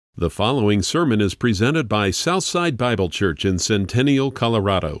The following sermon is presented by Southside Bible Church in Centennial,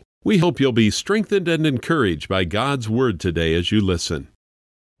 Colorado. We hope you'll be strengthened and encouraged by God's Word today as you listen.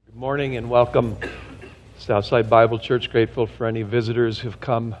 Good morning and welcome, Southside Bible Church. Grateful for any visitors who've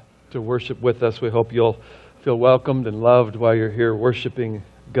come to worship with us. We hope you'll feel welcomed and loved while you're here worshiping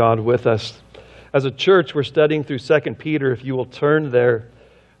God with us. As a church, we're studying through 2 Peter, if you will turn there.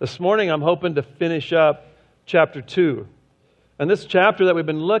 This morning, I'm hoping to finish up chapter 2. And this chapter that we've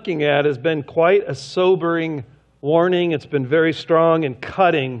been looking at has been quite a sobering warning. It's been very strong and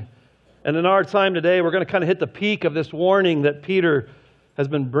cutting. And in our time today, we're going to kind of hit the peak of this warning that Peter has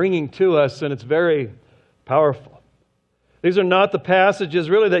been bringing to us, and it's very powerful. These are not the passages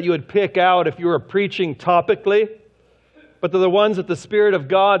really that you would pick out if you were preaching topically, but they're the ones that the Spirit of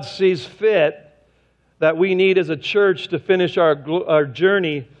God sees fit that we need as a church to finish our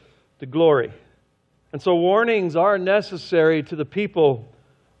journey to glory. And so warnings are necessary to the people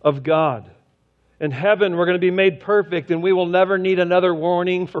of God. In heaven, we're going to be made perfect, and we will never need another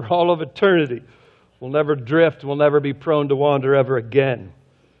warning for all of eternity. We'll never drift. We'll never be prone to wander ever again.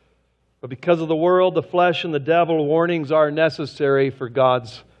 But because of the world, the flesh, and the devil, warnings are necessary for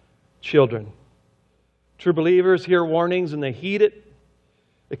God's children. True believers hear warnings and they heed it.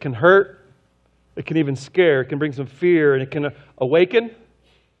 It can hurt. It can even scare. It can bring some fear, and it can awaken.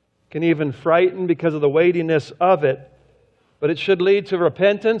 Can even frighten because of the weightiness of it. But it should lead to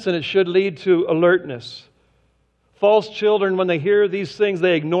repentance, and it should lead to alertness. False children, when they hear these things,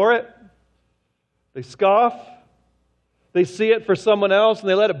 they ignore it. They scoff. They see it for someone else, and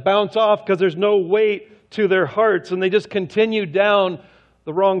they let it bounce off because there's no weight to their hearts, and they just continue down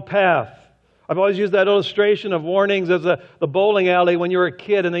the wrong path. I've always used that illustration of warnings as the bowling alley when you were a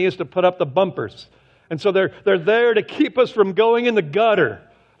kid, and they used to put up the bumpers. And so they're there to keep us from going in the gutter.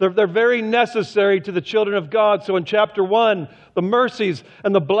 They're very necessary to the children of God. So in chapter 1, the mercies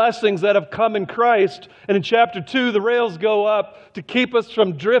and the blessings that have come in Christ. And in chapter 2, the rails go up to keep us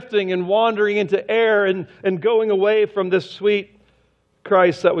from drifting and wandering into error and going away from this sweet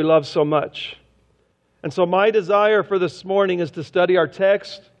Christ that we love so much. And so my desire for this morning is to study our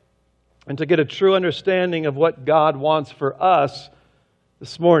text and to get a true understanding of what God wants for us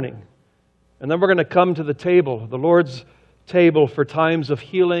this morning. And then we're going to come to the table, the Lord's table, for times of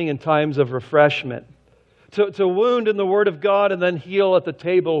healing and times of refreshment. To wound in the Word of God and then heal at the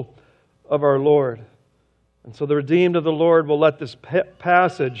table of our Lord. And so the redeemed of the Lord will let this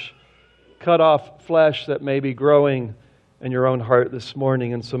passage cut off flesh that may be growing in your own heart this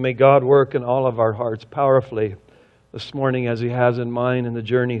morning. And so may God work in all of our hearts powerfully this morning as He has in mind in the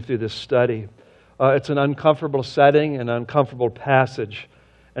journey through this study. It's an uncomfortable setting, an uncomfortable passage.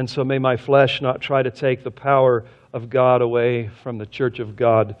 And so may my flesh not try to take the power of God away from the church of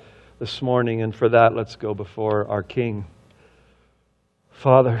God this morning. And for that, let's go before our King.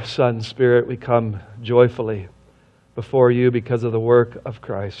 Father, Son, Spirit, we come joyfully before you because of the work of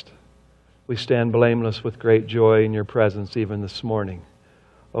Christ. We stand blameless with great joy in your presence even this morning.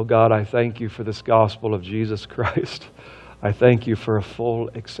 Oh God, I thank you for this gospel of Jesus Christ. I thank you for a full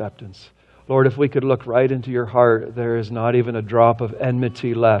acceptance. Lord, if we could look right into your heart, there is not even a drop of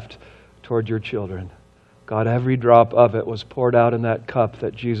enmity left toward your children. God, every drop of it was poured out in that cup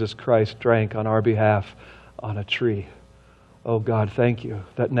that Jesus Christ drank on our behalf on a tree. Oh God, thank you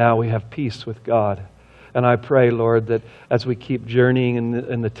that now we have peace with God. And I pray, Lord, that as we keep journeying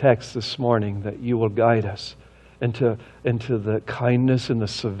in the text this morning, that you will guide us into the kindness and the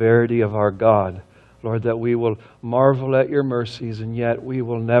severity of our God. Lord, that we will marvel at your mercies, and yet we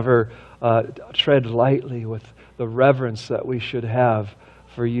will never tread lightly with the reverence that we should have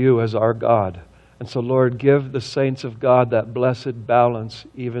for you as our God. And so, Lord, give the saints of God that blessed balance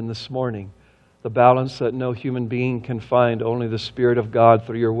even this morning. The balance that no human being can find. Only the Spirit of God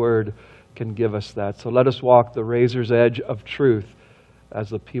through your word can give us that. So let us walk the razor's edge of truth as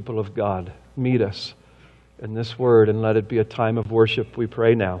the people of God. Meet us in this word and let it be a time of worship, we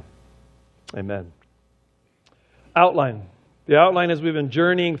pray now. Amen. Outline. The outline as we've been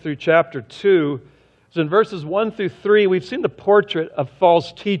journeying through chapter 2 is in verses 1 through 3. We've seen the portrait of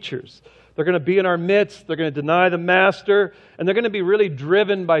false teachers. They're going to be in our midst. They're going to deny the master. And they're going to be really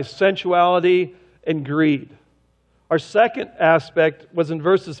driven by sensuality and greed. Our second aspect was in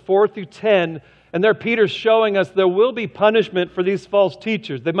verses 4 through 10. And there Peter's showing us there will be punishment for these false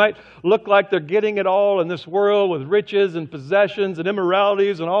teachers. They might look like they're getting it all in this world with riches and possessions and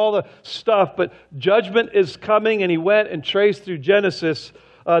immoralities and all the stuff. But judgment is coming. And he went and traced through Genesis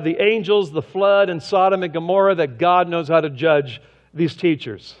the angels, the flood, and Sodom and Gomorrah, that God knows how to judge these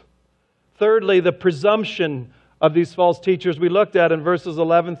teachers. Thirdly, the presumption of these false teachers we looked at in verses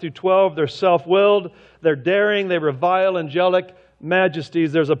 11 through 12. They're self-willed, they're daring, they revile angelic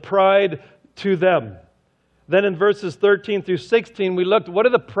majesties. There's a pride to them. Then in verses 13 through 16, we looked, what are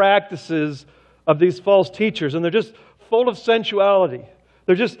the practices of these false teachers? And they're just full of sensuality.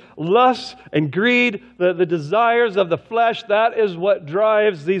 They're just lust and greed, the desires of the flesh. That is what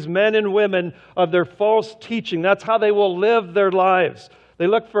drives these men and women of their false teaching. That's how they will live their lives. They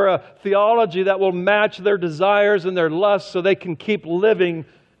look for a theology that will match their desires and their lusts so they can keep living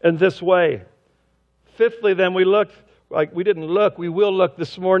in this way. Fifthly, then, we will look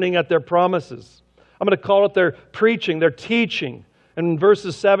this morning at their promises. I'm going to call it their preaching, their teaching. And in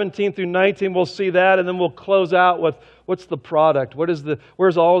verses 17 through 19, we'll see that, and then we'll close out with what's the product?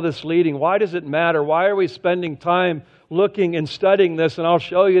 Where's all this leading? Why does it matter? Why are we spending time looking and studying this? And I'll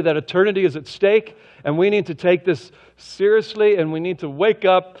show you that eternity is at stake, and we need to take this seriously, and we need to wake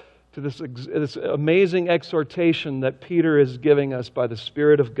up to this amazing exhortation that Peter is giving us by the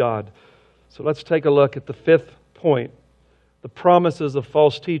Spirit of God. So let's take a look at the fifth point, the promises of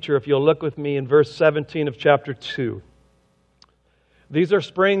false teacher. If you'll look with me in verse 17 of chapter 2. These are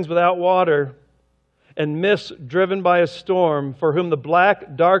springs without water, and mists driven by a storm, for whom the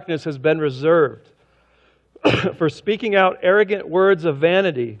black darkness has been reserved. For speaking out arrogant words of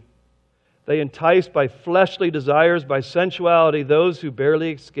vanity, they entice by fleshly desires, by sensuality, those who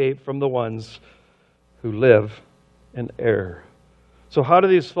barely escape from the ones who live in error. So how do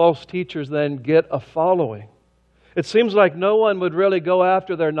these false teachers then get a following? It seems like no one would really go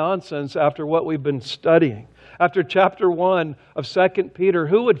after their nonsense after what we've been studying. After chapter 1 of 2 Peter,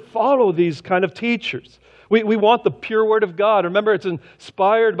 who would follow these kind of teachers? We want the pure Word of God. Remember, it's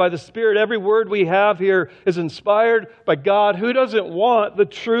inspired by the Spirit. Every word we have here is inspired by God. Who doesn't want the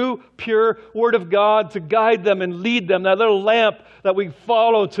true, pure Word of God to guide them and lead them, that little lamp that we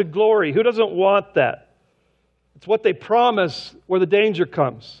follow to glory? Who doesn't want that? It's what they promise where the danger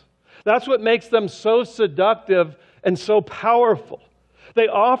comes. That's what makes them so seductive and so powerful. They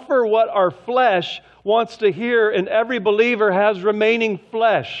offer what our flesh wants to hear, and every believer has remaining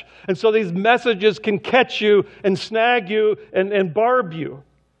flesh. And so these messages can catch you and snag you and barb you.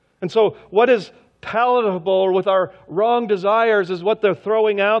 And so what is palatable with our wrong desires is what they're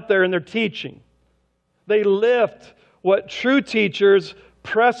throwing out there in their teaching. They lift what true teachers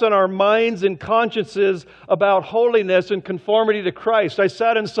press on our minds and consciences about holiness and conformity to Christ. I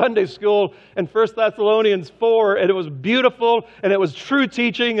sat in Sunday school in 1 Thessalonians 4, and it was beautiful, and it was true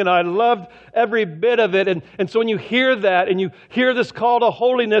teaching, and I loved every bit of it. And so when you hear that, and you hear this call to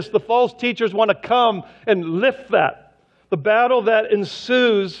holiness, the false teachers want to come and lift that. The battle that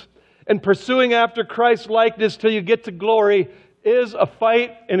ensues in pursuing after Christ's likeness till you get to glory is a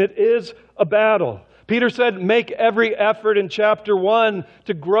fight, and it is a battle. Peter said, make every effort in chapter 1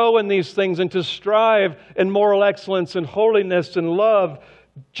 to grow in these things and to strive in moral excellence and holiness and love.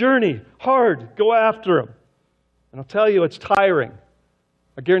 Journey hard. Go after them. And I'll tell you, it's tiring.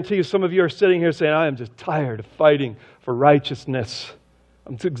 I guarantee you some of you are sitting here saying, I am just tired of fighting for righteousness.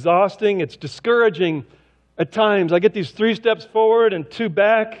 It's exhausting. It's discouraging at times. I get these 3 steps forward and 2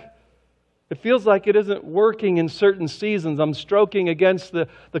 back. It feels like it isn't working in certain seasons. I'm stroking against the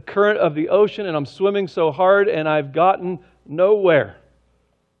current of the ocean, and I'm swimming so hard, and I've gotten nowhere.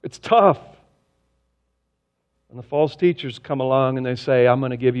 It's tough. And the false teachers come along and they say, I'm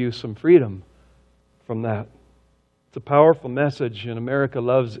going to give you some freedom from that. It's a powerful message, and America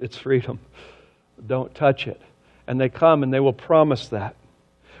loves its freedom. Don't touch it. And they come and they will promise that.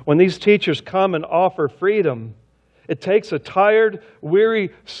 When these teachers come and offer freedom, it takes a tired,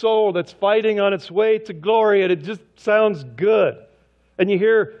 weary soul that's fighting on its way to glory, and it just sounds good. And you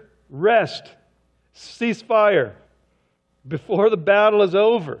hear rest, ceasefire, before the battle is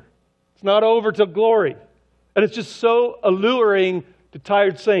over. It's not over till glory. And it's just so alluring to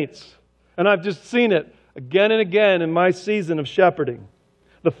tired saints. And I've just seen it again and again in my season of shepherding.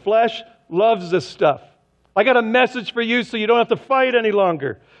 The flesh loves this stuff. I got a message for you so you don't have to fight any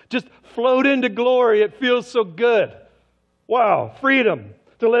longer. Just float into glory. It feels so good. Wow, freedom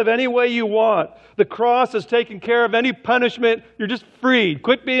to live any way you want. The cross has taken care of any punishment. You're just freed.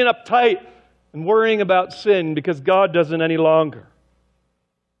 Quit being uptight and worrying about sin because God doesn't any longer.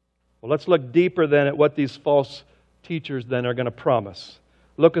 Well, let's look deeper then at what these false teachers then are going to promise.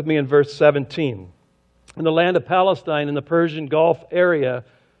 Look with me in verse 17. In the land of Palestine, in the Persian Gulf area,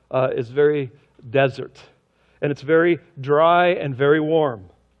 is very desert. And it's very dry and very warm.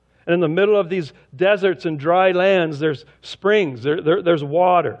 And in the middle of these deserts and dry lands, there's springs, there's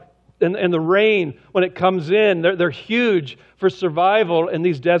water. And the rain, when it comes in, they're huge for survival in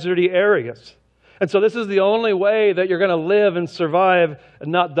these deserty areas. And so this is the only way that you're going to live and survive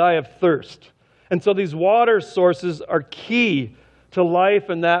and not die of thirst. And so these water sources are key to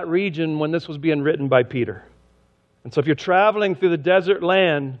life in that region when this was being written by Peter. And so if you're traveling through the desert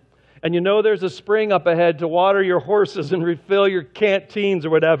land and you know there's a spring up ahead to water your horses and refill your canteens or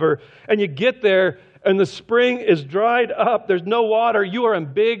whatever, and you get there and the spring is dried up, there's no water, you are in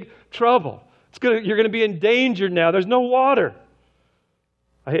big trouble. You're going to be in danger now. There's no water.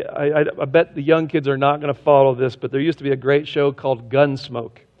 I bet the young kids are not going to follow this, but there used to be a great show called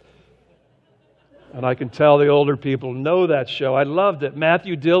Gunsmoke. And I can tell the older people know that show. I loved it.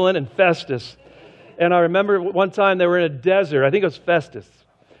 Matthew Dillon and Festus. And I remember one time they were in a desert. I think it was Festus.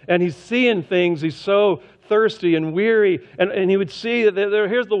 And he's seeing things. He's so thirsty and weary. And he would see that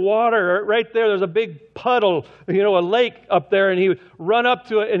here's the water right there. There's a big puddle, a lake up there. And he would run up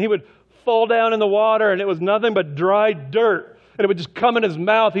to it and he would fall down in the water. And it was nothing but dry dirt. And it would just come in his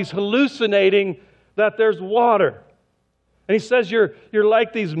mouth. He's hallucinating that there's water. And he says you're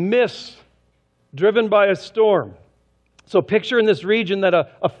like these mists driven by a storm. So picture in this region that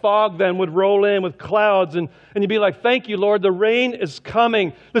a fog then would roll in with clouds. And you'd be like, thank you, Lord, the rain is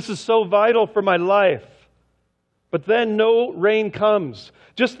coming. This is so vital for my life. But then no rain comes.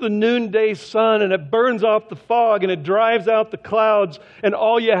 Just the noonday sun, and it burns off the fog, and it drives out the clouds. And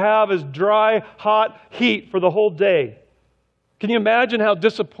all you have is dry, hot heat for the whole day. Can you imagine how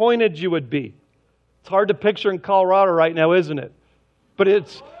disappointed you would be? It's hard to picture in Colorado right now, isn't it? But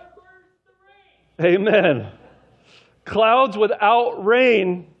it's... Amen. Clouds without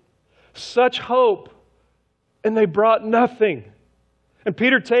rain, such hope, and they brought nothing. And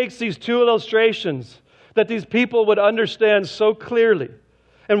Peter takes these two illustrations that these people would understand so clearly.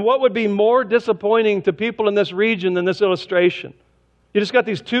 And what would be more disappointing to people in this region than this illustration? You just got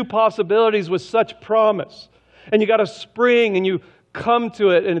these two possibilities with such promise. And you got a spring and you come to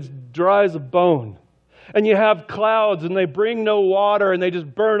it and it's dry as a bone. And you have clouds and they bring no water and they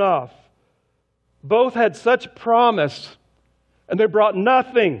just burn off. Both had such promise and they brought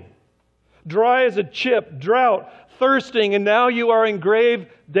nothing. Dry as a chip, drought, thirsting, and now you are in grave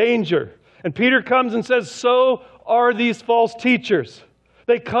danger. And Peter comes and says, so are these false teachers.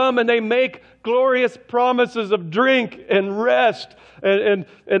 They come and they make glorious promises of drink and rest and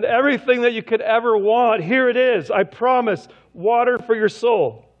everything that you could ever want. Here it is. I promise water for your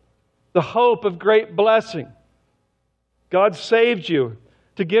soul. The hope of great blessing. God saved you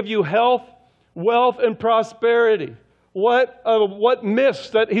to give you health, wealth, and prosperity. What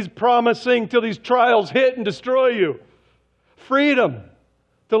myths that He's promising till these trials hit and destroy you. Freedom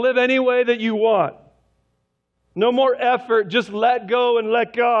to live any way that you want. No more effort, just let go and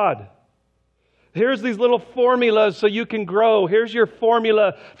let God. Here's these little formulas so you can grow. Here's your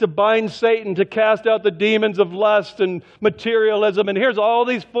formula to bind Satan, to cast out the demons of lust and materialism. And here's all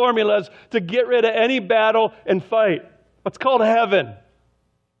these formulas to get rid of any battle and fight. What's called heaven.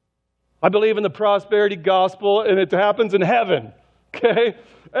 I believe in the prosperity gospel, and it happens in heaven. Okay?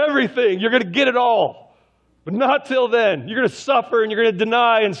 Everything. You're going to get it all. But not till then. You're going to suffer and you're going to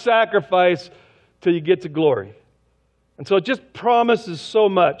deny and sacrifice till you get to glory. And so it just promises so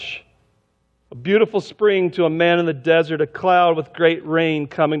much. A beautiful spring to a man in the desert, a cloud with great rain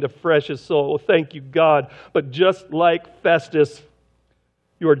coming to fresh his soul. Well, thank you, God. But just like Festus,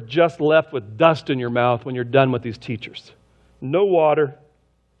 you are just left with dust in your mouth when you're done with these teachers. No water,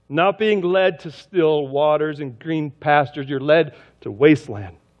 not being led to still waters and green pastures. You're led to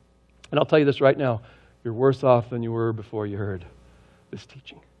wasteland. And I'll tell you this right now, you're worse off than you were before you heard this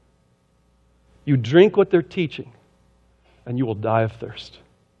teaching. You drink what they're teaching, and you will die of thirst.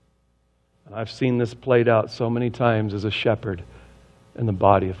 And I've seen this played out so many times as a shepherd in the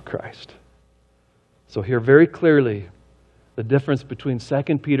body of Christ. So hear very clearly the difference between 2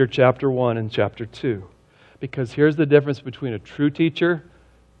 Peter chapter 1 and chapter 2. Because here's the difference between a true teacher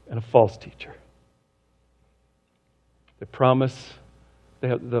and a false teacher. They promise,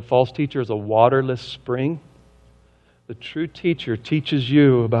 the false teacher is a waterless spring. The true teacher teaches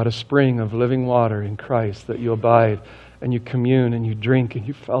you about a spring of living water in Christ that you abide and you commune and you drink and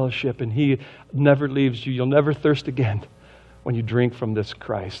you fellowship, and He never leaves you. You'll never thirst again when you drink from this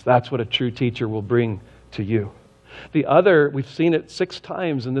Christ. That's what a true teacher will bring to you. The other, we've seen it 6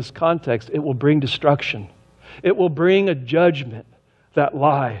 times in this context, it will bring destruction. It will bring a judgment, that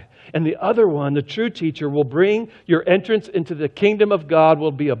lie. And the other one, the true teacher, will bring your entrance into the kingdom of God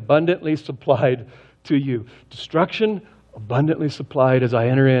will be abundantly supplied to you. Destruction, abundantly supplied as I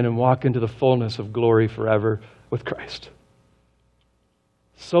enter in and walk into the fullness of glory forever with Christ.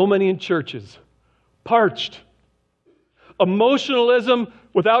 So many in churches, parched. Emotionalism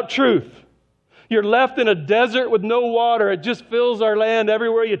without truth. You're left in a desert with no water. It just fills our land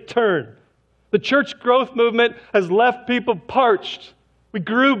everywhere you turn. The church growth movement has left people parched. We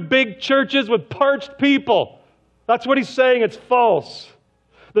grew big churches with parched people. That's what he's saying. It's false.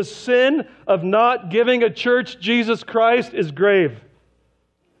 The sin of not giving a church Jesus Christ is grave.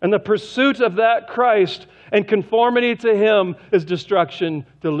 And the pursuit of that Christ and conformity to Him is destruction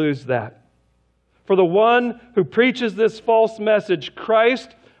to lose that. For the one who preaches this false message,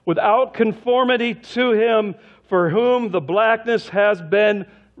 Christ without conformity to Him, for whom the blackness has been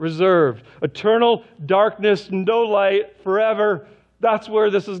reserved. Eternal darkness, no light, forever. That's where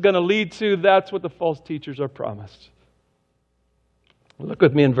this is going to lead to. That's what the false teachers are promised. Look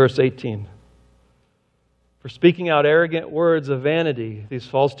with me in verse 18. For speaking out arrogant words of vanity, these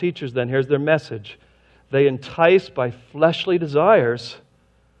false teachers, then, here's their message. They entice by fleshly desires,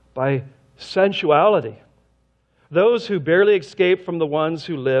 by sensuality, those who barely escape from the ones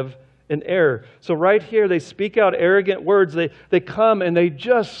who live in error. So right here, they speak out arrogant words. They come and they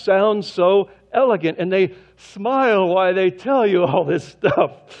just sound so elegant, and they smile while they tell you all this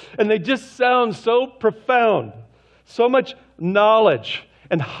stuff. And they just sound so profound. So much knowledge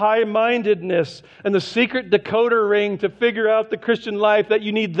and high-mindedness and the secret decoder ring to figure out the Christian life that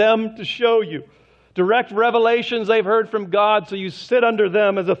you need them to show you. Direct revelations they've heard from God, so you sit under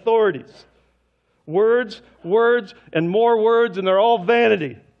them as authorities. Words, words, and more words, and they're all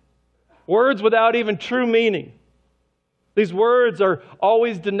vanity. Words without even true meaning. These words are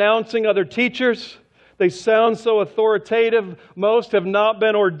always denouncing other teachers. They sound so authoritative. Most have not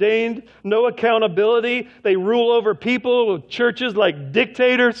been ordained. No accountability. They rule over people with churches like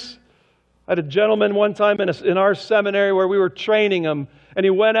dictators. I had a gentleman one time in our seminary where we were training him, and he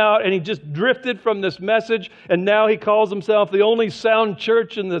went out and he just drifted from this message, and now he calls himself the only sound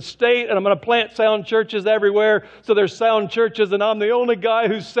church in the state, and I'm going to plant sound churches everywhere, so there's sound churches, and I'm the only guy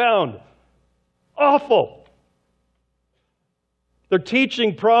who's sound. Awful. Their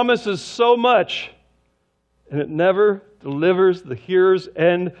teaching promises so much, and it never delivers. The hearers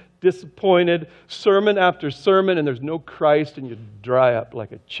end disappointed, sermon after sermon, and there's no Christ, and you dry up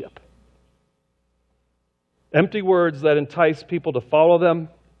like a chip. Empty words that entice people to follow them.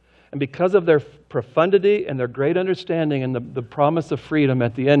 And because of their profundity and their great understanding and the promise of freedom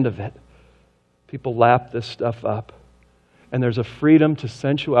at the end of it, people lap this stuff up. And there's a freedom to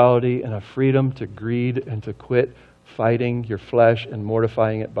sensuality and a freedom to greed and to quit fighting your flesh and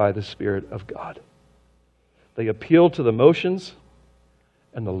mortifying it by the Spirit of God. They appeal to the emotions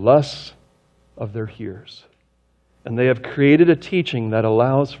and the lusts of their hearers. And they have created a teaching that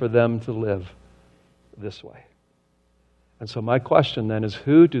allows for them to live this way. And so my question then is,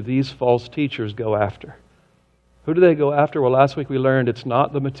 who do these false teachers go after? Who do they go after? Well, last week we learned it's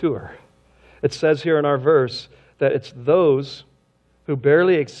not the mature. It says here in our verse that it's those who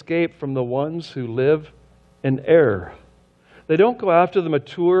barely escape from the ones who live in error. They don't go after the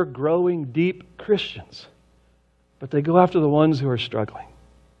mature, growing, deep Christians, but they go after the ones who are struggling.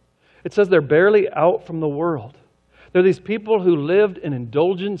 It says they're barely out from the world. They're these people who lived in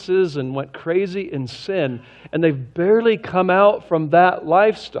indulgences and went crazy in sin, and they've barely come out from that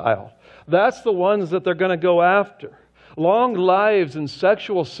lifestyle. That's the ones that they're going to go after. Long lives in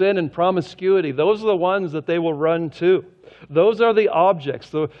sexual sin and promiscuity, those are the ones that they will run to. Those are the objects.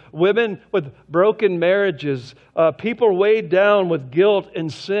 The women with broken marriages, people weighed down with guilt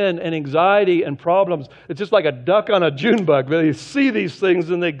and sin and anxiety and problems. It's just like a duck on a June bug. They see these things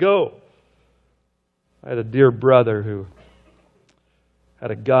and they go. I had a dear brother who had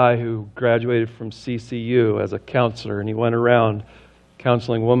a guy who graduated from CCU as a counselor, and he went around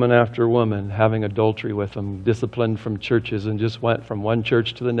counseling woman after woman, having adultery with them, disciplined from churches, and just went from one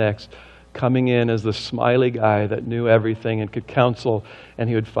church to the next, coming in as the smiley guy that knew everything and could counsel, and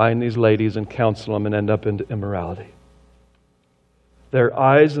he would find these ladies and counsel them and end up into immorality. Their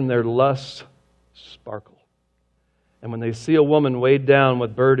eyes and their lusts sparkle. And when they see a woman weighed down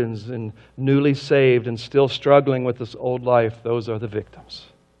with burdens and newly saved and still struggling with this old life, those are the victims.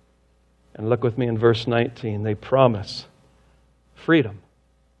 And look with me in verse 19. They promise freedom,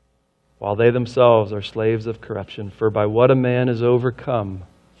 while they themselves are slaves of corruption. For by what a man is overcome,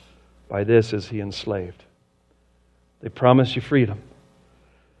 by this is he enslaved. They promise you freedom.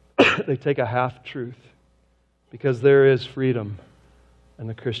 They take a half-truth, because there is freedom in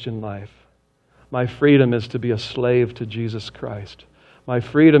the Christian life. My freedom is to be a slave to Jesus Christ. My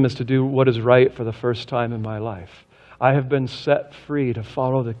freedom is to do what is right for the first time in my life. I have been set free to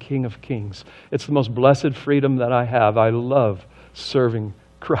follow the King of Kings. It's the most blessed freedom that I have. I love serving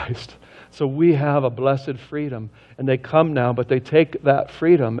Christ. So we have a blessed freedom, and they come now, but they take that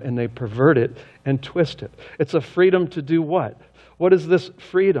freedom and they pervert it and twist it. It's a freedom to do what? What is this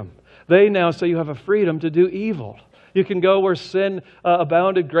freedom? They now say you have a freedom to do evil. You can go where sin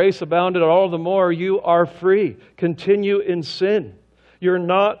abounded, grace abounded, all the more. You are free. Continue in sin. You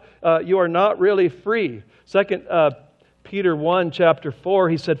are not really free. 2 Peter 1, chapter 4,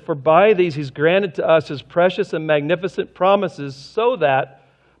 he said, "For by these he's granted to us his precious and magnificent promises, so that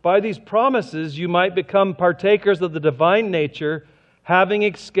by these promises you might become partakers of the divine nature, having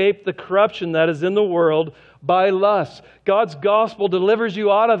escaped the corruption that is in the world by lust." God's gospel delivers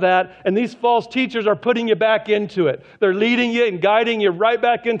you out of that, and these false teachers are putting you back into it. They're leading you and guiding you right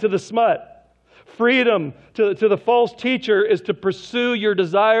back into the smut. Freedom to the false teacher is to pursue your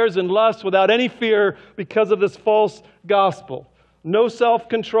desires and lusts without any fear because of this false gospel. No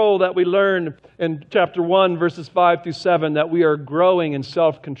self-control that we learn in chapter 1, verses 5 through 7, that we are growing in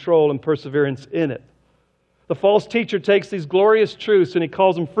self-control and perseverance in it. The false teacher takes these glorious truths and he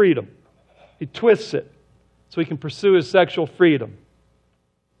calls them freedom. He twists it so he can pursue his sexual freedom.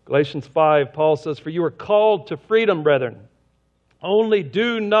 Galatians 5, Paul says, "For you are called to freedom, brethren. Only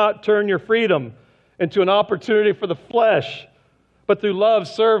do not turn your freedom into an opportunity for the flesh, but through love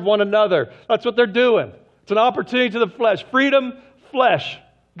serve one another." That's what they're doing. It's an opportunity to the flesh. Freedom, flesh.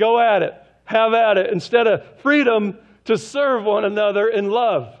 Go at it. Have at it. Instead of freedom to serve one another in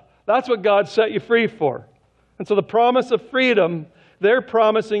love. That's what God set you free for. And so the promise of freedom, they're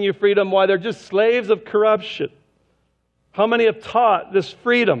promising you freedom while they're just slaves of corruption. How many have taught this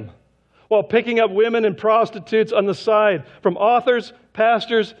freedom while picking up women and prostitutes on the side? From authors,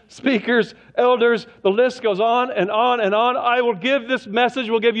 pastors, speakers, elders, the list goes on and on and on. I will give this message,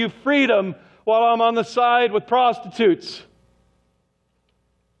 will give you freedom while I'm on the side with prostitutes.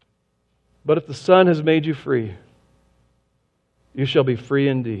 But if the Son has made you free, you shall be free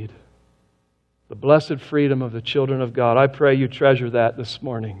indeed. The blessed freedom of the children of God. I pray you treasure that this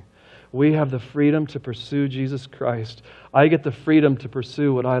morning. We have the freedom to pursue Jesus Christ. I get the freedom to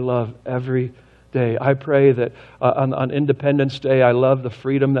pursue what I love every day. I pray that on Independence Day, I love the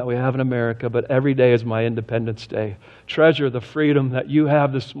freedom that we have in America, but every day is my Independence Day. Treasure the freedom that you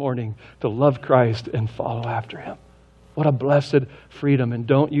have this morning to love Christ and follow after Him. What a blessed freedom. And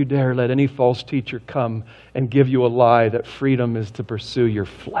don't you dare let any false teacher come and give you a lie that freedom is to pursue your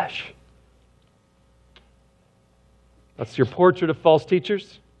flesh. That's your portrait of false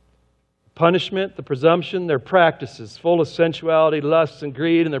teachers. Punishment, the presumption, their practices, full of sensuality, lust, and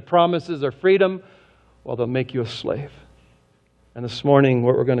greed, and their promises are freedom, well, they'll make you a slave. And this morning,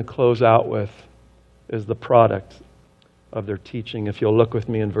 what we're going to close out with is the product of their teaching. If you'll look with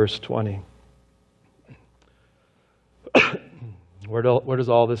me in verse 20. Where does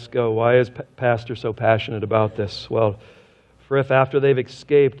all this go? Why is Pastor so passionate about this? Well, for if after they've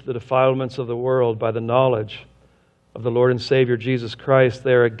escaped the defilements of the world by the knowledge of the Lord and Savior Jesus Christ,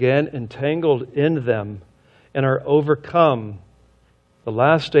 they are again entangled in them and are overcome, the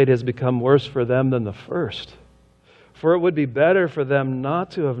last state has become worse for them than the first. For it would be better for them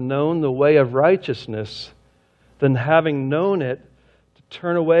not to have known the way of righteousness than having known it, to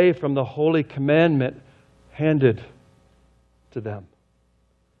turn away from the holy commandment handed to them.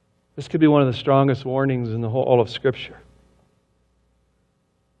 This could be one of the strongest warnings in all of Scripture.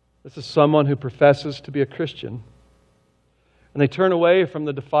 This is someone who professes to be a Christian, and they turn away from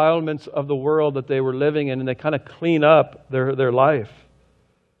the defilements of the world that they were living in, and they kind of clean up their life.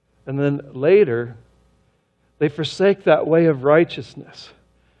 And then later, they forsake that way of righteousness.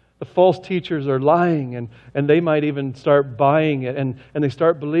 The false teachers are lying, and they might even start buying it, and they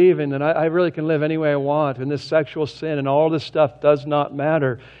start believing that I really can live any way I want, and this sexual sin and all this stuff does not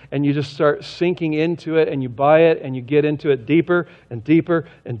matter. And you just start sinking into it, and you buy it, and you get into it deeper and deeper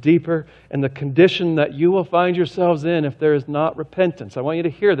and deeper. And the condition that you will find yourselves in if there is not repentance. I want you to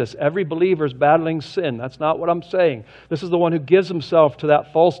hear this. Every believer is battling sin. That's not what I'm saying. This is the one who gives himself to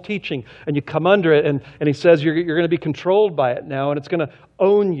that false teaching, and you come under it, and he says you're going to be controlled by it now, and it's going to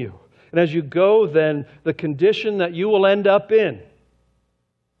own you. And as you go, then, the condition that you will end up in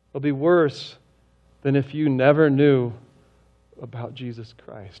will be worse than if you never knew about Jesus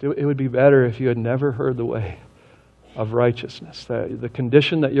Christ. It would be better if you had never heard the way of righteousness. The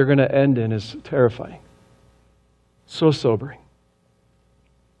condition that you're going to end in is terrifying. So sobering.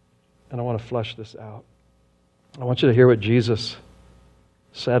 And I want to flesh this out. I want you to hear what Jesus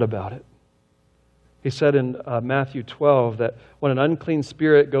said about it. He said in Matthew 12 that when an unclean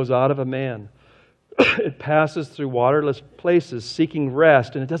spirit goes out of a man, it passes through waterless places seeking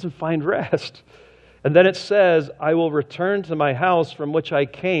rest, and it doesn't find rest. And then it says, I will return to my house from which I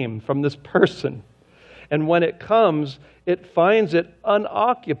came, from this person. And when it comes, it finds it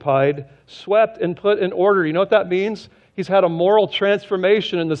unoccupied, swept, and put in order. You know what that means? He's had a moral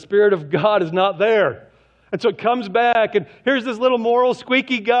transformation, and the Spirit of God is not there. And so it comes back, and here's this little moral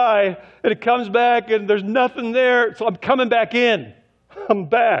squeaky guy, and it comes back, and there's nothing there, so I'm coming back in. I'm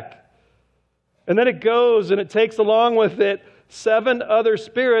back. And then it goes, and it takes along with it 7 other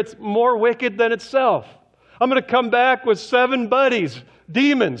spirits more wicked than itself. I'm going to come back with 7 buddies,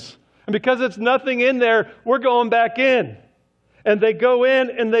 demons. And because it's nothing in there, we're going back in. And they go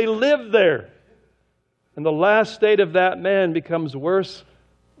in and they live there. And the last state of that man becomes worse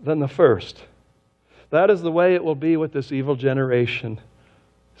than the first. That is the way it will be with this evil generation,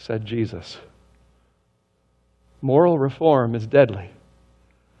 said Jesus. Moral reform is deadly.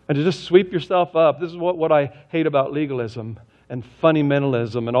 And to just sweep yourself up, this is what I hate about legalism and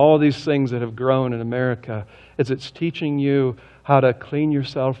fundamentalism and all these things that have grown in America, is it's teaching you how to clean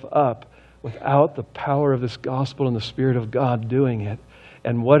yourself up without the power of this gospel and the Spirit of God doing it.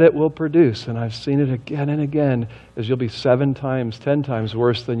 And what it will produce, and I've seen it again and again, is you'll be 7 times, 10 times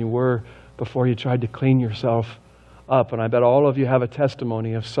worse than you were before you tried to clean yourself up. And I bet all of you have a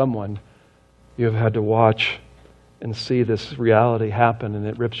testimony of someone you have had to watch and see this reality happen, and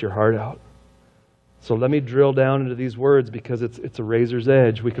it rips your heart out. So let me drill down into these words, because it's a razor's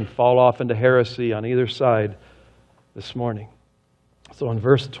edge. We can fall off into heresy on either side this morning. So in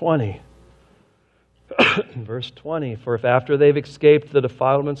verse 20, for if after they've escaped the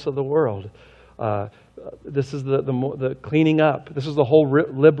defilements of the world, this is the cleaning up. This is the whole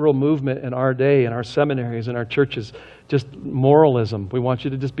liberal movement in our day, in our seminaries, in our churches. Just moralism. We want you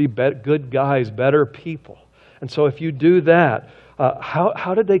to just be good guys, better people. And so if you do that,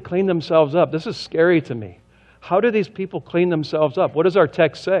 how did they clean themselves up? This is scary to me. How do these people clean themselves up? What does our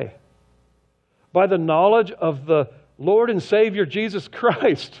text say? By the knowledge of the Lord and Savior Jesus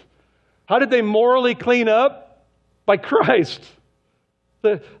Christ. How did they morally clean up? By Christ.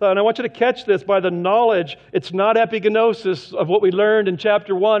 And I want you to catch this, by the knowledge. It's not epigenosis of what we learned in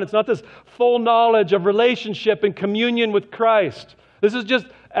chapter 1. It's not this full knowledge of relationship and communion with Christ. This is just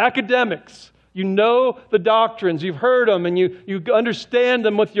academics. You know the doctrines, you've heard them, and you understand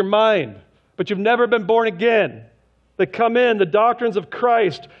them with your mind, but you've never been born again. They come in, the doctrines of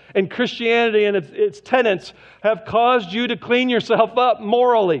Christ and Christianity and its tenets have caused you to clean yourself up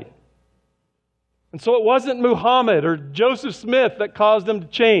morally. And so it wasn't Muhammad or Joseph Smith that caused them to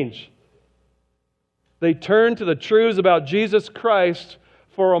change. They turned to the truths about Jesus Christ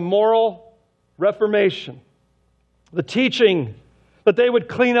for a moral reformation. The teaching that they would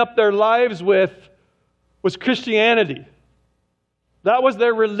clean up their lives with was Christianity. That was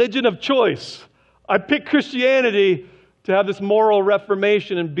their religion of choice. I picked Christianity to have this moral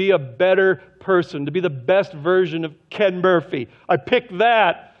reformation and be a better person, to be the best version of Ken Murphy. I picked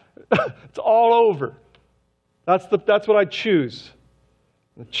that. It's all over. That's what I choose.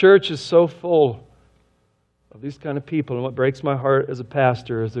 The church is so full of these kind of people, and what breaks my heart as a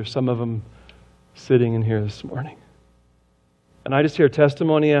pastor is there's some of them sitting in here this morning. And I just hear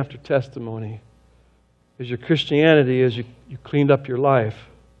testimony after testimony. Is your Christianity is you cleaned up your life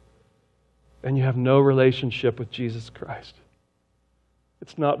and you have no relationship with Jesus Christ.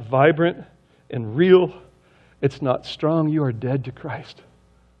 It's not vibrant and real. It's not strong. You are dead to Christ.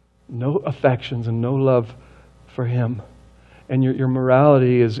 No affections and no love for Him. And your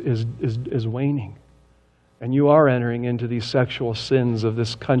morality is waning. And you are entering into these sexual sins of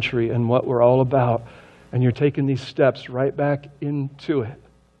this country and what we're all about. And you're taking these steps right back into it.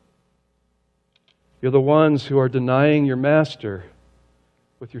 You're the ones who are denying your master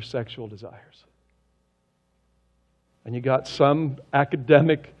with your sexual desires. And you got some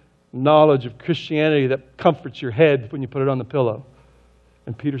academic knowledge of Christianity that comforts your head when you put it on the pillow.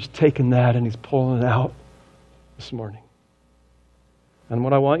 And Peter's taken that and he's pulling it out this morning. And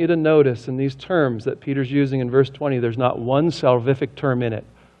what I want you to notice in these terms that Peter's using in verse 20, there's not one salvific term in it.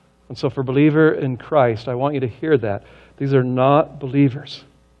 And so for believer in Christ, I want you to hear that. These are not believers.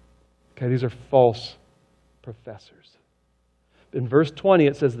 Okay, these are false professors. In verse 20,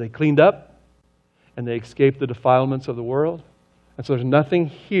 it says they cleaned up and they escaped the defilements of the world. And so there's nothing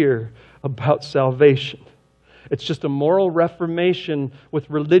here about salvation. It's just a moral reformation with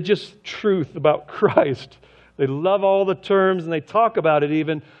religious truth about Christ. They love all the terms and they talk about it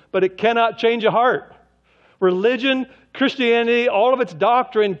even, but it cannot change a heart. Religion, Christianity, all of its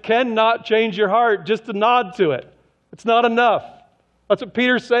doctrine cannot change your heart just to nod to it. It's not enough. That's what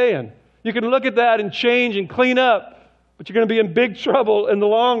Peter's saying. You can look at that and change and clean up, but you're going to be in big trouble in the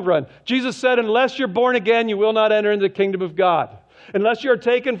long run. Jesus said, unless you're born again, you will not enter into the kingdom of God. Unless you're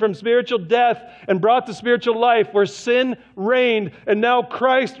taken from spiritual death and brought to spiritual life where sin reigned and now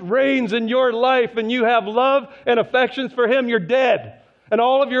Christ reigns in your life and you have love and affections for Him, you're dead. And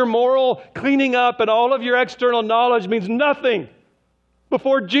all of your moral cleaning up and all of your external knowledge means nothing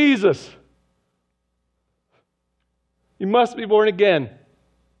before Jesus. You must be born again if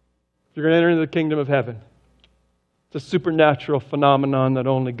you're going to enter into the kingdom of heaven. It's a supernatural phenomenon that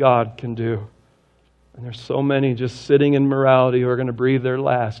only God can do. And there's so many just sitting in morality who are going to breathe their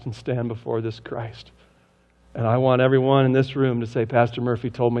last and stand before this Christ. And I want everyone in this room to say, Pastor Murphy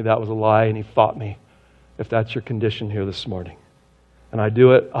told me that was a lie and he fought me, if that's your condition here this morning. And I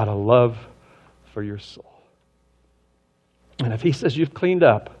do it out of love for your soul. And if he says you've cleaned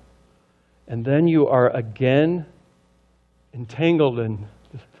up, and then you are again entangled in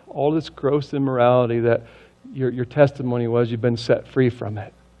all this gross immorality that your testimony was, you've been set free from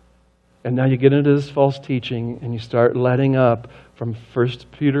it. And now you get into this false teaching and you start letting up from 1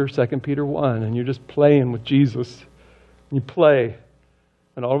 Peter, 2 Peter 1, and you're just playing with Jesus. And you play,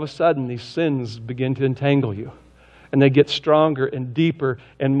 and all of a sudden these sins begin to entangle you. And they get stronger and deeper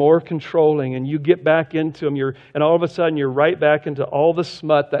and more controlling, and you get back into them, and all of a sudden you're right back into all the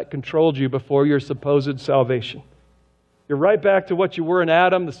smut that controlled you before your supposed salvation. You're right back to what you were in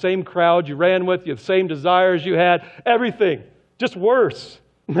Adam, the same crowd you ran with, you have the same desires you had, everything. Just worse.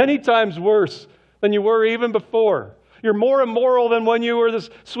 Many times worse than you were even before. You're more immoral than when you were this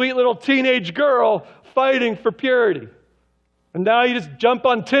sweet little teenage girl fighting for purity. And now you just jump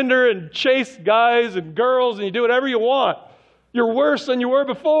on Tinder and chase guys and girls and you do whatever you want. You're worse than you were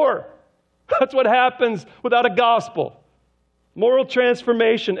before. That's what happens without a gospel. Moral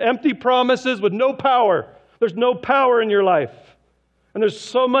transformation, empty promises with no power. There's no power in your life. And there's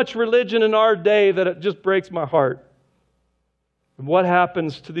so much religion in our day that it just breaks my heart. And what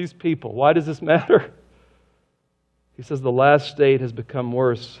happens to these people? Why does this matter? He says the last state has become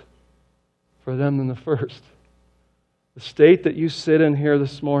worse for them than the first. The state that you sit in here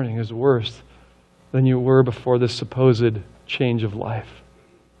this morning is worse than you were before this supposed change of life.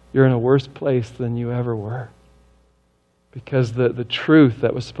 You're in a worse place than you ever were. Because the truth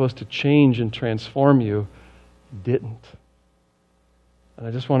that was supposed to change and transform you didn't. And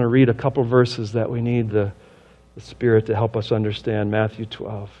I just want to read a couple verses that we need the Spirit to help us understand. Matthew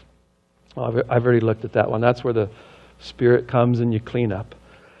 12. Well, I've already looked at that one. That's where the Spirit comes and you clean up.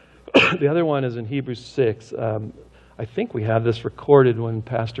 The other one is in Hebrews 6. I think we have this recorded when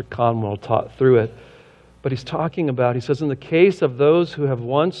Pastor Conwell taught through it. But he's talking about, he says, in the case of those who have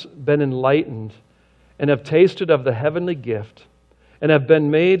once been enlightened and have tasted of the heavenly gift and have been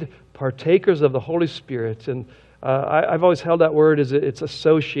made partakers of the Holy Spirit. And I've always held that word as it's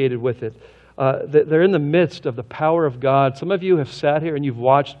associated with it. They're in the midst of the power of God. Some of you have sat here and you've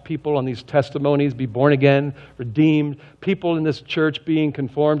watched people on these testimonies be born again, redeemed, people in this church being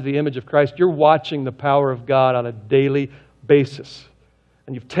conformed to the image of Christ. You're watching the power of God on a daily basis.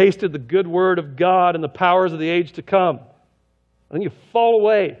 And you've tasted the good word of God and the powers of the age to come. And then you fall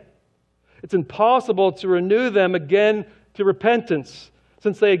away. It's impossible to renew them again to repentance,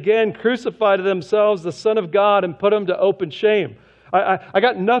 since they again crucified to themselves the Son of God and put him to open shame. I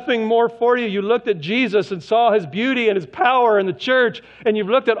got nothing more for you. You looked at Jesus and saw His beauty and His power in the church, and you've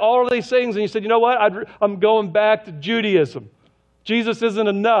looked at all of these things and you said, you know what, I'm going back to Judaism. Jesus isn't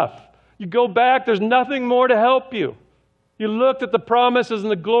enough. You go back, there's nothing more to help you. You looked at the promises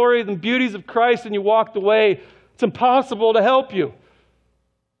and the glory and beauties of Christ and you walked away. It's impossible to help you.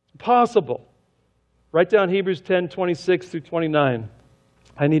 Impossible. Write down Hebrews 10, 26 through 29.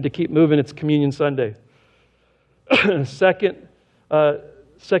 I need to keep moving. It's Communion Sunday. 2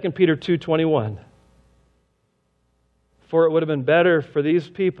 Peter 2:21. For it would have been better for these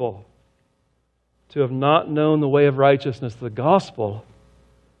people to have not known the way of righteousness, the gospel,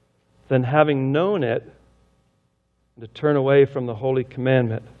 than having known it, to turn away from the holy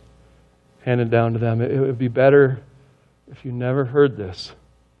commandment handed down to them. It would be better if you never heard this.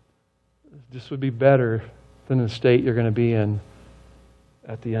 This would be better than the state you're going to be in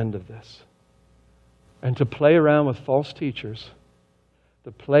at the end of this. And to play around with false teachers,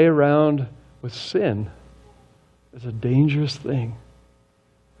 to play around with sin is a dangerous thing.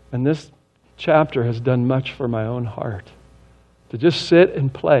 And this chapter has done much for my own heart. To just sit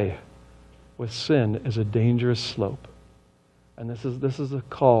and play with sin is a dangerous slope. And this is a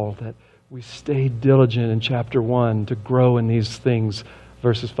call that we stay diligent in chapter 1 to grow in these things,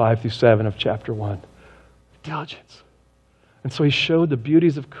 verses 5 through 7 of chapter 1. Diligence. And so he showed the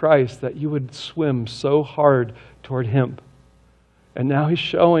beauties of Christ that you would swim so hard toward Him. And now he's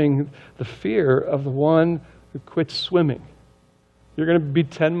showing the fear of the one who quits swimming. You're going to be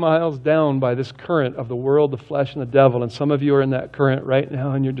 10 miles down by this current of the world, the flesh, and the devil. And some of you are in that current right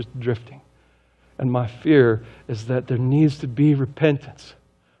now and you're just drifting. And my fear is that there needs to be repentance.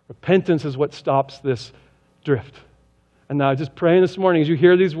 Repentance is what stops this drift. And now just praying this morning as you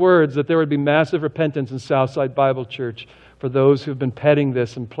hear these words that there would be massive repentance in Southside Bible Church for those who've been petting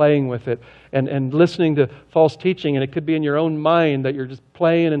this and playing with it and listening to false teaching. And it could be in your own mind that you're just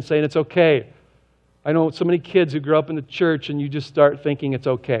playing and saying it's okay. I know so many kids who grow up in the church and you just start thinking it's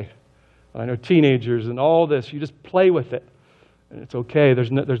okay. I know teenagers and all this, you just play with it. And it's okay.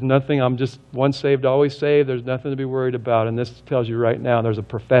 There's nothing. I'm just once saved, always saved. There's nothing to be worried about. And this tells you right now there's a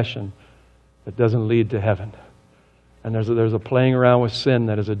profession that doesn't lead to heaven. And there's a playing around with sin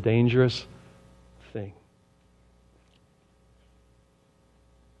that is a dangerous thing.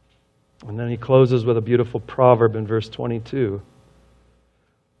 And then he closes with a beautiful proverb in verse 22.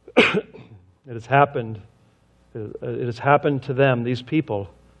 It has happened to them, these people,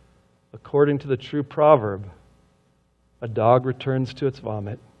 according to the true proverb, a dog returns to its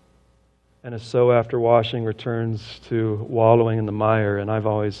vomit, and a sow after washing returns to wallowing in the mire. And I've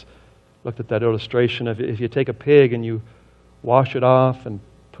always looked at that illustration of if you take a pig and you wash it off and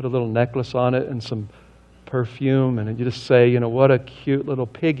put a little necklace on it and some perfume, and you just say, what a cute little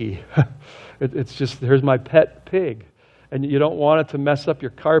piggy. It's just, here's my pet pig. And you don't want it to mess up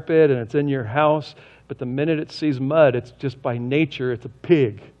your carpet, and it's in your house, but the minute it sees mud, it's just by nature, it's a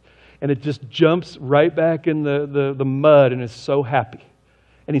pig. And it just jumps right back in the mud and is so happy.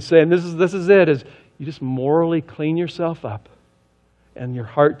 And he's saying, this is it, is you just morally clean yourself up, and your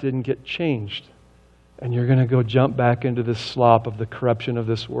heart didn't get changed. And you're going to go jump back into this slop of the corruption of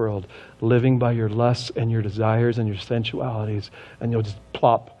this world, living by your lusts and your desires and your sensualities. And you'll just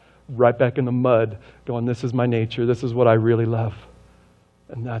plop right back in the mud, going, this is my nature, this is what I really love.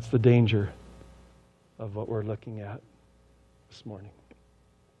 And that's the danger of what we're looking at this morning.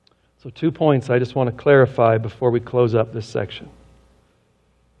 So 2 points I just want to clarify before we close up this section.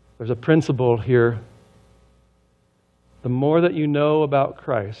 There's a principle here. The more that you know about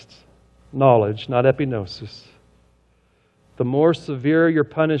Christ, knowledge, not epignosis, the more severe your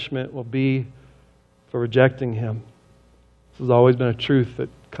punishment will be for rejecting Him. This has always been a truth that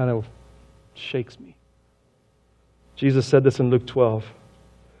kind of shakes me. Jesus said this in Luke 12.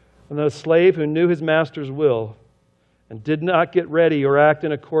 And a slave who knew his master's will and did not get ready or act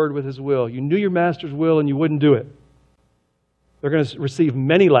in accord with his will. You knew your master's will and you wouldn't do it. They're going to receive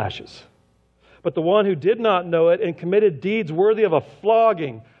many lashes. But the one who did not know it and committed deeds worthy of a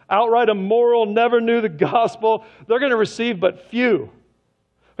flogging, outright immoral, never knew the gospel, they're going to receive but few.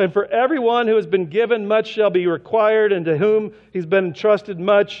 And for everyone who has been given, much shall be required, and to whom he's been entrusted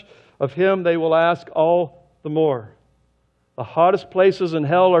much, of him they will ask all the more. The hottest places in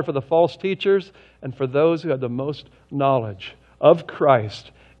hell are for the false teachers and for those who have the most knowledge of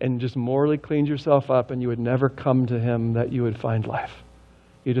Christ and just morally cleaned yourself up, and you would never come to Him that you would find life.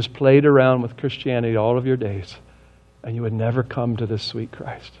 You just played around with Christianity all of your days, and you would never come to this sweet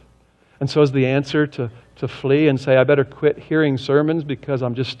Christ. And so is the answer to flee and say, I better quit hearing sermons because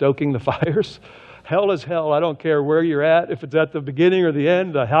I'm just stoking the fires? Hell is hell. I don't care where you're at, if it's at the beginning or the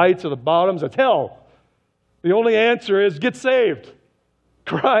end, the heights or the bottoms, it's hell. The only answer is get saved.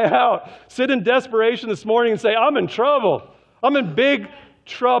 Cry out. Sit in desperation this morning and say, I'm in trouble. I'm in big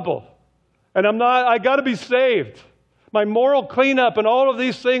trouble. And I got to be saved. My moral cleanup and all of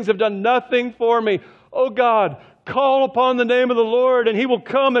these things have done nothing for me. Oh God, call upon the name of the Lord and He will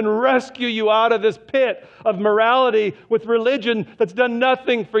come and rescue you out of this pit of morality with religion that's done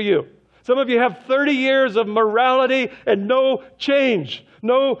nothing for you. Some of you have 30 years of morality and no change,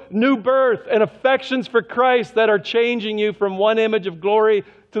 no new birth and affections for Christ that are changing you from one image of glory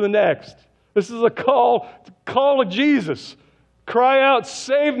to the next. This is a call to Jesus. Cry out,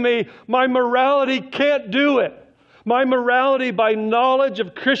 save me. My morality can't do it. My morality by knowledge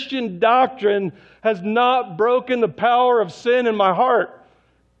of Christian doctrine has not broken the power of sin in my heart.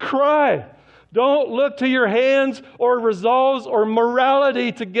 Cry. Don't look to your hands or resolves or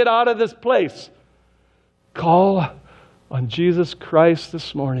morality to get out of this place. Call on Jesus Christ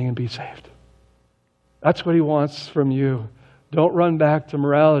this morning and be saved. That's what He wants from you. Don't run back to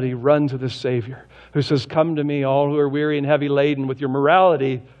morality. Run to the Savior who says, come to me, all who are weary and heavy laden with your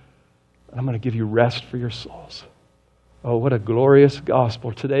morality, and I'm going to give you rest for your souls. Oh, what a glorious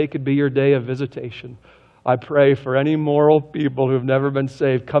gospel. Today could be your day of visitation. I pray for any moral people who have never been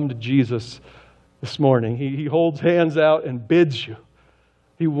saved, come to Jesus this morning. He holds hands out and bids you.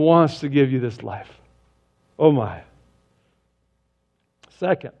 He wants to give you this life. Oh my.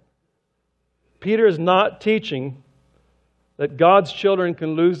 Second, Peter is not teaching that God's children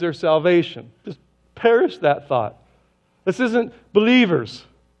can lose their salvation. Just perish that thought. This isn't believers.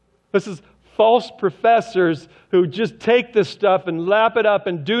 This is false professors who just take this stuff and lap it up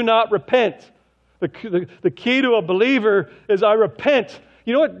and do not repent. The key to a believer is I repent.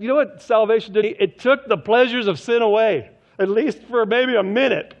 You know what salvation did? It took the pleasures of sin away, at least for maybe a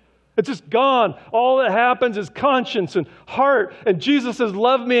minute. It's just gone. All that happens is conscience and heart. And Jesus has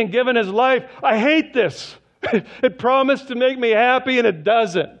loved me and given His life. I hate this. It promised to make me happy and it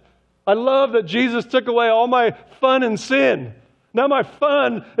doesn't. I love that Jesus took away all my fun and sin. Now my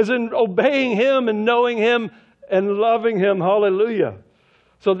fun is in obeying Him and knowing Him and loving Him. Hallelujah.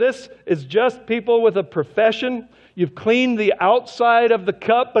 So this is just people with a profession. You've cleaned the outside of the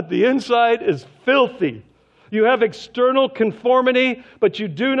cup, but the inside is filthy. You have external conformity, but you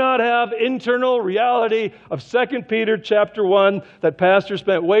do not have internal reality of 2 Peter chapter 1 that Pastor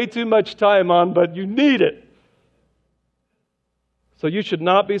spent way too much time on, but you need it. So you should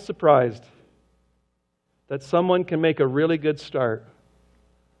not be surprised that someone can make a really good start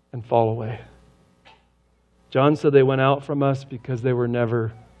and fall away. John said they went out from us because they were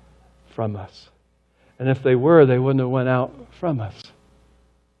never from us. And if they were, they wouldn't have went out from us.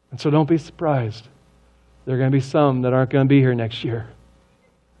 And so don't be surprised. There are going to be some that aren't going to be here next year.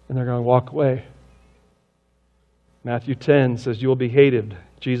 And they're going to walk away. Matthew 10 says, "You will be hated,"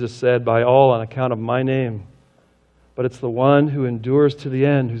 Jesus said, "by all on account of my name. But it's the one who endures to the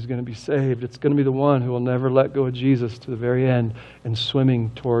end who's going to be saved. It's going to be the one who will never let go of Jesus to the very end and swimming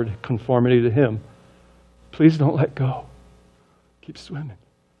toward conformity to Him. Please don't let go. Keep swimming.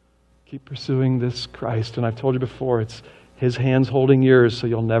 Keep pursuing this Christ." And I've told you before, it's His hands holding yours, so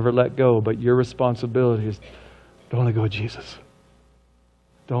you'll never let go. But your responsibility is don't let go of Jesus.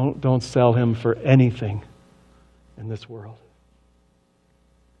 Don't sell Him for anything in this world.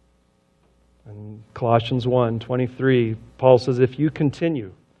 In Colossians 1:23, Paul says, "If you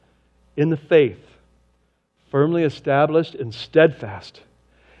continue in the faith, firmly established and steadfast,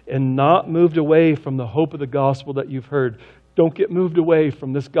 and not moved away from the hope of the gospel that you've heard." Don't get moved away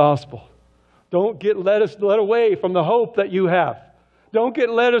from this gospel. Don't get led away from the hope that you have. Don't get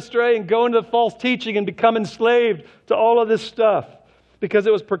led astray and go into the false teaching and become enslaved to all of this stuff. Because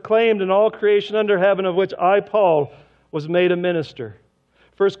it was proclaimed in all creation under heaven, of which I, Paul, was made a minister.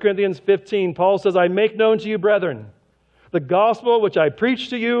 1 Corinthians 15, Paul says, "I make known to you, brethren, the gospel which I preached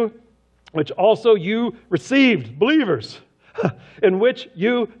to you, which also you received," believers, "in which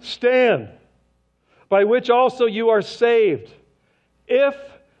you stand, by which also you are saved, if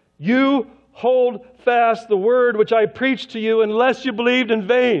you hold fast the word which I preached to you, unless you believed in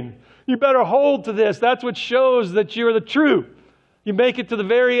vain." You better hold to this. That's what shows that you're the true. You make it to the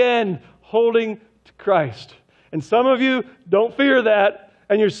very end holding to Christ. And some of you don't fear that,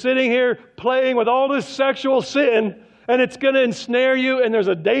 and you're sitting here playing with all this sexual sin, and it's going to ensnare you, and there's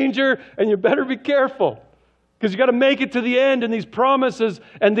a danger, and you better be careful. Because you got to make it to the end in these promises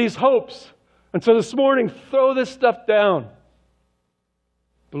and these hopes. And so this morning, throw this stuff down.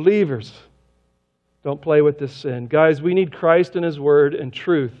 Believers, don't play with this sin. Guys, we need Christ and His Word and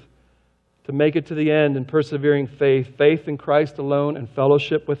truth to make it to the end in persevering faith. Faith in Christ alone and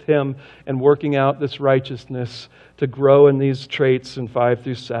fellowship with Him and working out this righteousness to grow in these traits in 5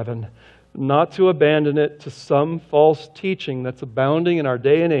 through 7. Not to abandon it to some false teaching that's abounding in our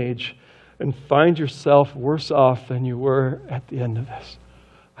day and age and find yourself worse off than you were at the end of this.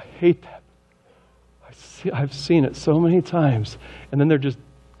 I hate that. I've seen it so many times, and then they're just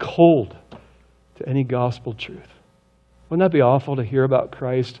cold to any gospel truth. Wouldn't that be awful to hear about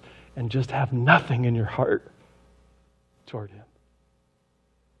Christ and just have nothing in your heart toward Him?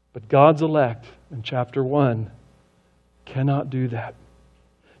 But God's elect in chapter 1 cannot do that.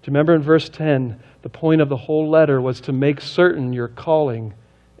 Do you remember in verse 10, the point of the whole letter was to make certain your calling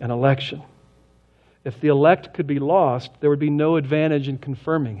and election. If the elect could be lost, there would be no advantage in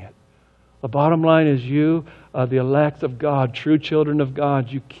confirming it. The bottom line is you, the elect of God, true children of God,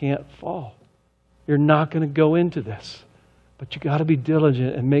 you can't fall. You're not going to go into this. But you got to be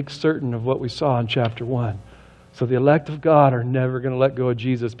diligent and make certain of what we saw in chapter 1. So the elect of God are never going to let go of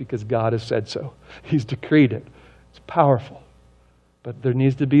Jesus because God has said so. He's decreed it. It's powerful. But there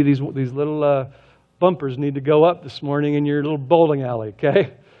needs to be these little bumpers need to go up this morning in your little bowling alley,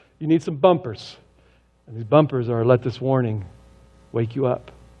 okay? You need some bumpers. And these bumpers are, let this warning wake you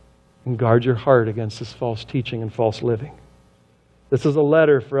up and guard your heart against this false teaching and false living. This is a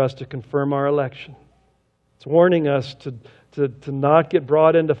letter for us to confirm our election. It's warning us to not get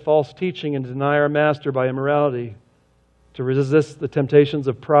brought into false teaching and deny our master by immorality, to resist the temptations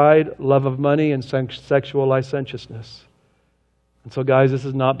of pride, love of money, and sexual licentiousness. And so, guys, this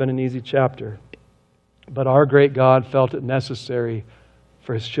has not been an easy chapter. But our great God felt it necessary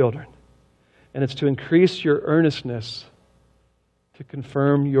for His children. And it's to increase your earnestness to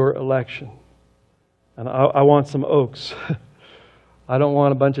confirm your election. And I want some oaks. I don't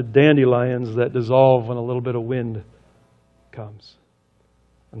want a bunch of dandelions that dissolve when a little bit of wind comes.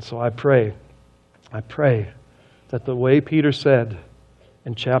 And so I pray that the way Peter said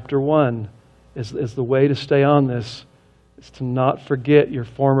in chapter 1 is the way to stay on this, is to not forget your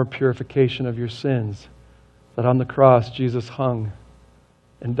former purification of your sins. That on the cross Jesus hung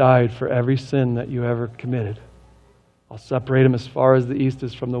and died for every sin that you ever committed. I'll separate them as far as the east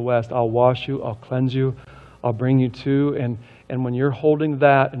is from the west. I'll wash you. I'll cleanse you. I'll bring you to. And when you're holding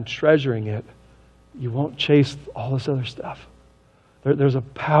that and treasuring it, you won't chase all this other stuff. There's a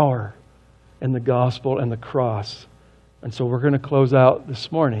power in the gospel and the cross. And so we're going to close out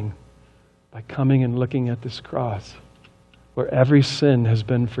this morning by coming and looking at this cross where every sin has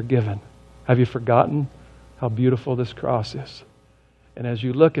been forgiven. Have you forgotten how beautiful this cross is? And as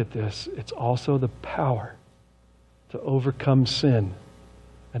you look at this, it's also the power to overcome sin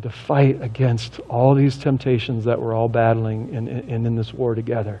and to fight against all these temptations that we're all battling in this war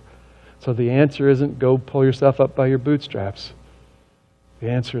together. So the answer isn't go pull yourself up by your bootstraps. The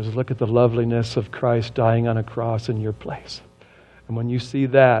answer is look at the loveliness of Christ dying on a cross in your place. And when you see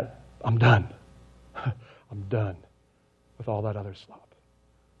that, I'm done. I'm done with all that other slop.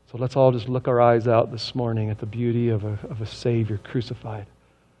 So let's all just look our eyes out this morning at the beauty of a Savior crucified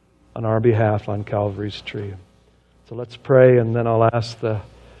on our behalf on Calvary's tree. So let's pray, and then I'll ask the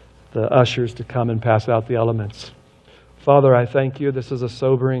ushers to come and pass out the elements. Father, I thank you. This is a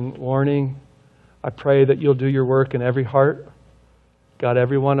sobering warning. I pray that you'll do your work in every heart. God,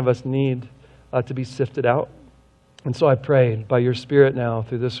 every one of us need to be sifted out. And so I pray by your Spirit now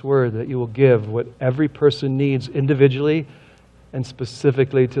through this word that you will give what every person needs individually and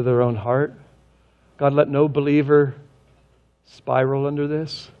specifically to their own heart. God, let no believer spiral under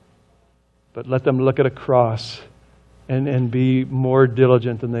this, but let them look at a cross and be more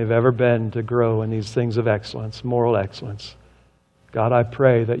diligent than they've ever been to grow in these things of excellence, moral excellence. God, I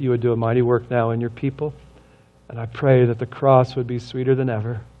pray that you would do a mighty work now in your people, and I pray that the cross would be sweeter than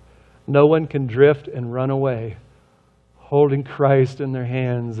ever. No one can drift and run away holding Christ in their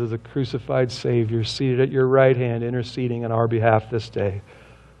hands as a crucified Savior, seated at your right hand, interceding on our behalf this day.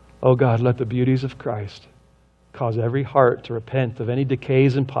 Oh God, let the beauties of Christ cause every heart to repent of any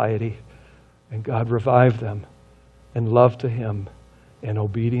decays in piety, and God, revive them in love to Him and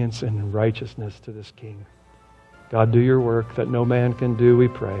obedience and righteousness to this King. God, do your work that no man can do, we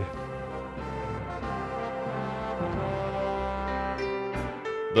pray.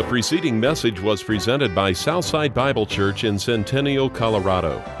 The preceding message was presented by Southside Bible Church in Centennial,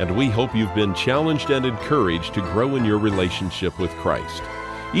 Colorado, and we hope you've been challenged and encouraged to grow in your relationship with Christ.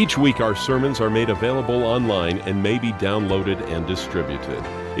 Each week our sermons are made available online and may be downloaded and distributed.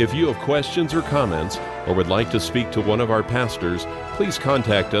 If you have questions or comments or would like to speak to one of our pastors, please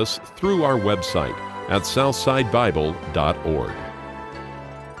contact us through our website at southsidebible.org.